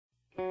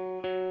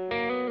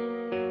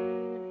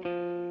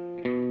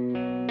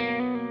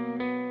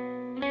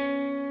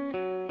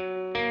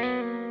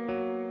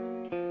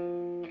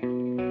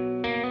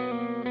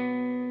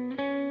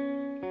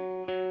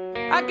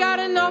I got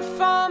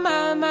enough on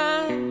my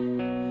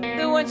mind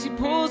that when she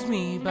pulls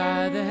me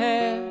by the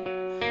hair,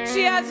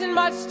 she hasn't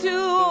much to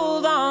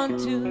hold on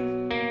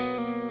to.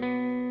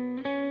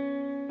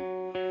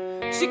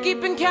 She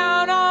keeping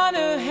count on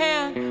her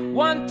hand,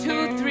 1,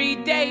 2, 3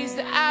 days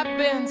that I've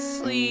been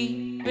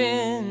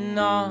sleeping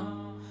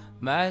on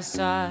my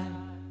side.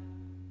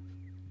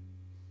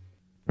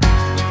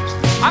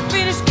 I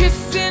finished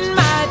kissing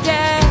my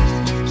dad,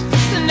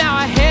 so now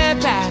I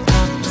head back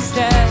up the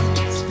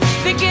steps,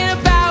 thinking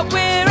about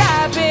where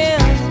I've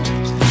been.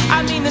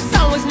 I mean, the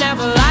sun was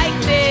never like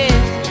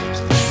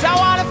this. I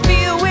wanna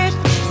feel with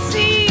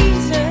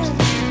seasons.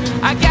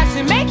 I guess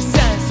it makes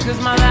sense, cause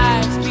my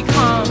life's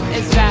become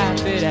as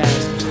vapid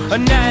as a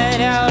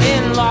night out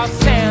in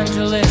Los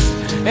Angeles,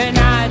 and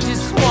I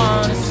just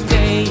wanna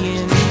stay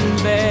in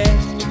bed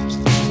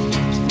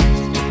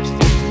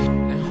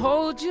and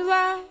hold you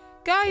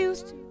like I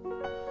used to.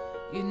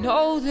 You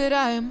know that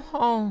I am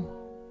home.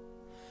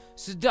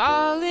 So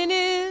darling,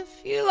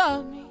 if you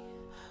love me,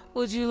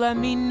 would you let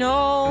me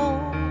know?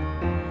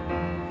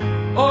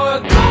 Or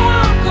go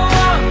on, go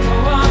on, go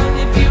on,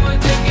 if you were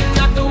thinking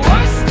that the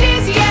worst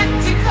is yet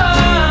to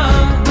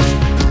come.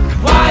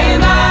 Why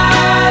am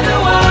I the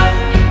one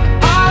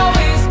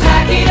always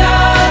packing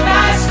up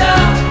my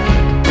stuff?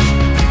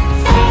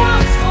 For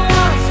once, for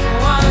once, for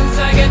once,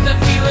 I get the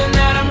feeling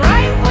that I'm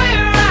right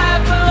where I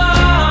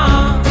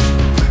belong.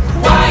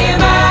 Why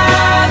am I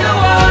the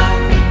one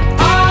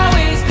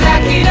always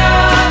packing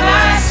up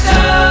my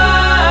stuff?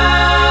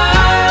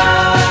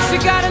 She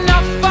got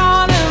enough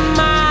on her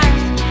mind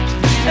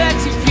that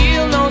you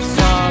feel no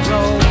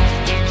sorrow.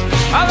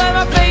 I let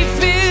my faith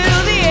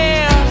fill the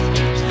air,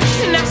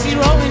 so now she's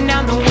rolling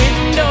down the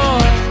window.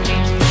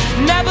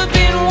 Never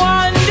been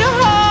one to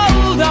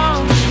hold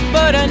on,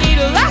 but I need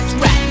a last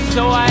breath,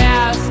 so I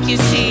ask if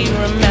she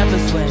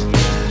remembers when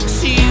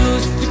she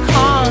used to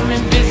come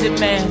and visit,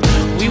 man.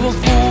 We were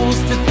fools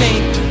to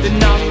think that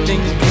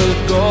nothing could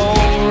go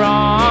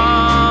wrong.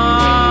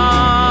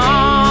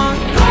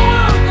 Go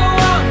on, go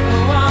on, go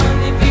on,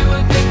 if you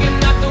were thinking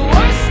that the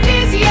worst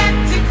is yet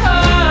to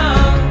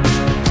come.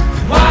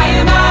 Why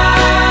am I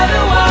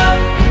the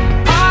one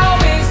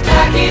always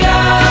packing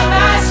up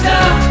my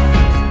stuff?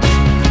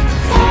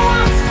 For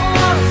once, for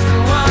once,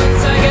 for once,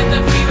 I get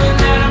the feeling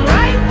that I'm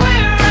right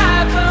where I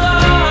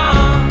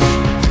belong.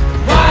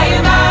 Why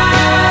am I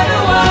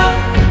the one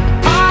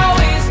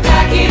always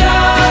packing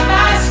up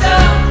my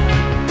stuff?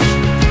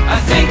 I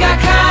think I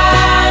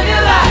kinda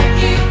like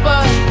it,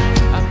 but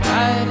I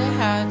might have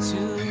had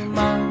too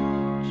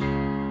much.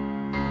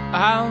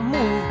 I'll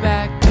move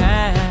back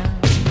down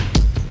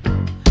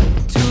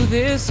to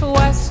this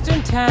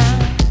western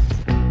town.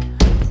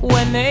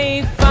 When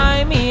they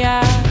find me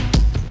out,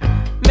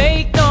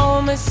 make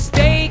no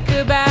mistake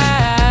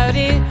about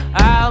it,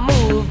 I'll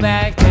move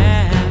back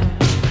down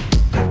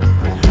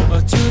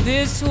to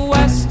this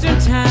western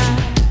town.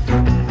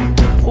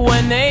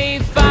 When they